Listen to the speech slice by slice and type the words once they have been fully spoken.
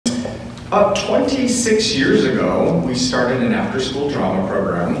About 26 years ago, we started an after-school drama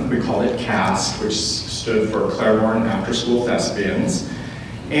program. We called it CAST, which stood for Clairbourn After School Thespians.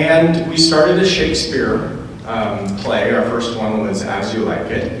 And we started a Shakespeare play. Our first one was As You Like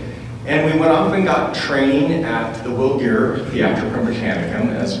It. And we went off and got training at the Wilgear Theatricum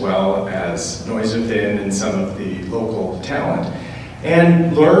Britannicum, as well as Noise Within and some of the local talent,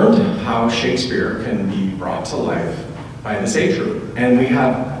 and learned how Shakespeare can be brought to life by this age group. And we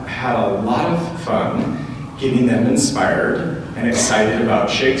have had a lot of fun getting them inspired and excited about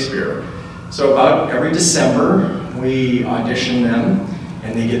Shakespeare. So about every December, we audition them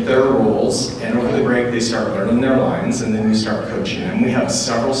and they get their roles, and over the break they start learning their lines, and then we start coaching them. We have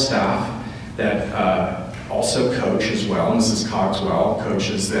several staff that also coach as well. Mrs. Cogswell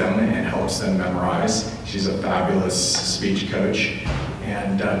coaches them and helps them memorize. She's a fabulous speech coach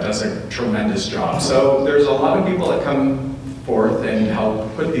and does a tremendous job. So there's a lot of people that come forth and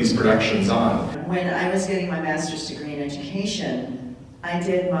help put these productions on. When I was getting my master's degree in education, I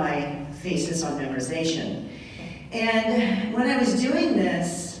did my thesis on memorization. And when I was doing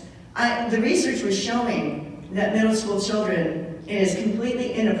this, the research was showing that middle school children, it is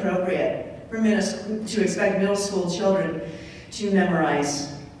completely inappropriate for to expect middle school children to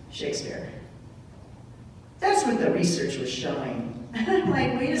memorize Shakespeare. That's what the research was showing. And I'm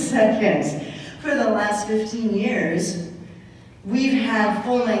like, wait a second. For the last 15 years, we've had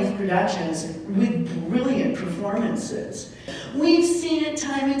full-length productions with brilliant performances. We've seen it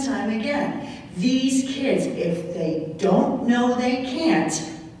time and time again. These kids, if they don't know they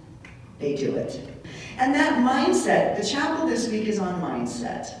can't, they do it. And that mindset, the chapel this week is on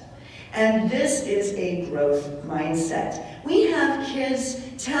mindset. And this is a growth mindset. We have kids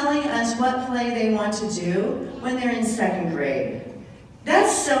telling us what play they want to do when they're in 2nd grade.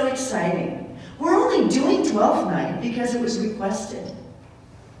 That's so exciting. We're only doing 12th night because it was requested.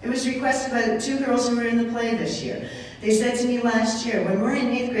 It was requested by the 2 girls who were in the play this year. They said to me last year, when we're in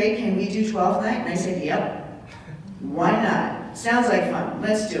 8th grade, can we do 12th night? And I said, yep. Why not? Sounds like fun.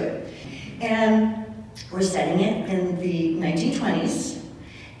 Let's do it. And we're setting it in the 1920s.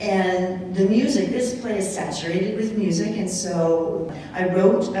 And the music, this play is saturated with music, and so I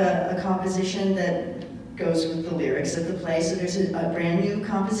wrote a composition that goes with the lyrics of the play. So there's a brand new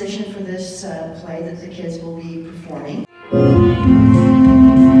composition for this play that the kids will be performing.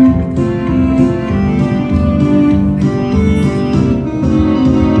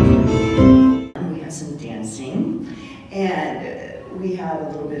 We have some dancing, and we have a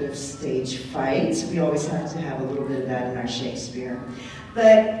little bit of stage fight. We always have to have a little bit of that in our Shakespeare. But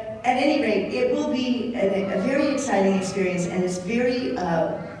at any rate, it will be a very exciting experience, and it's very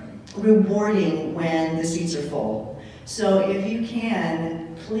rewarding when the seats are full. So if you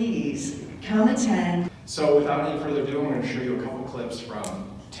can, please come attend. So without any further ado, I'm going to show you a couple clips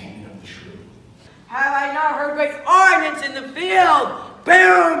from Taming of the Shrew. Have I not heard great ordnance in the field?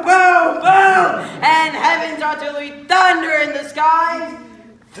 Boom, boom, boom! And heaven's artillery thunder in the skies?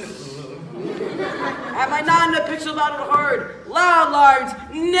 Have I not in the pixel battle heard loud alarms,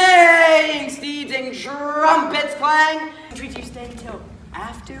 neighing steeds, and trumpets clang? Entreat you stay till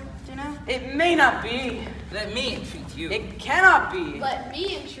after dinner? It may not be. Let me entreat you. It cannot be. Let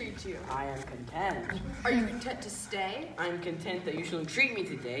me entreat you. I am content. Are you content to stay? I am content that you shall entreat me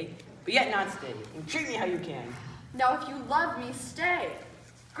today, but yet not stay. Entreat me how you can. Now if you love me, stay.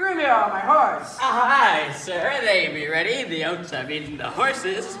 Groom me on my horse. Aye, sir, they be ready. The oats, I mean the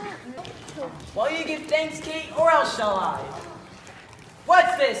horses. Well, you give thanks, Kate, or else shall I.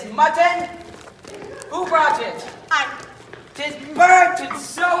 What's this, mutton? Who brought it? 'Tis burnt, and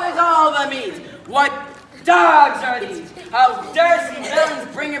so is all the meat. What dogs are these? How durst these villains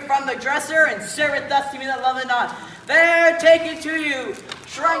bring it from the dresser and serve it thus to me that love it not? There, take it to you,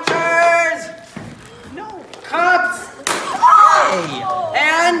 shrinkers! No. Cups! Hey!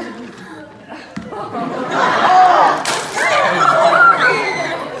 And...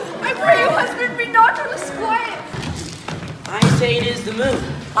 I pray you, husband, be not to disquiet. I say it is the moon.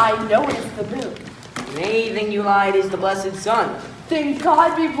 I know it is the moon. Nay, then you lie, it is the blessed sun. Then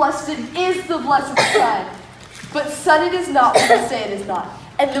God be blessed, it is the blessed sun. But sun it is not when you say it is not.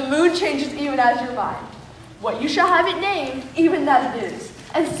 And the moon changes even as your mind. What you shall have it named, even that it is.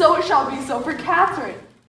 And so it shall be so for Catherine.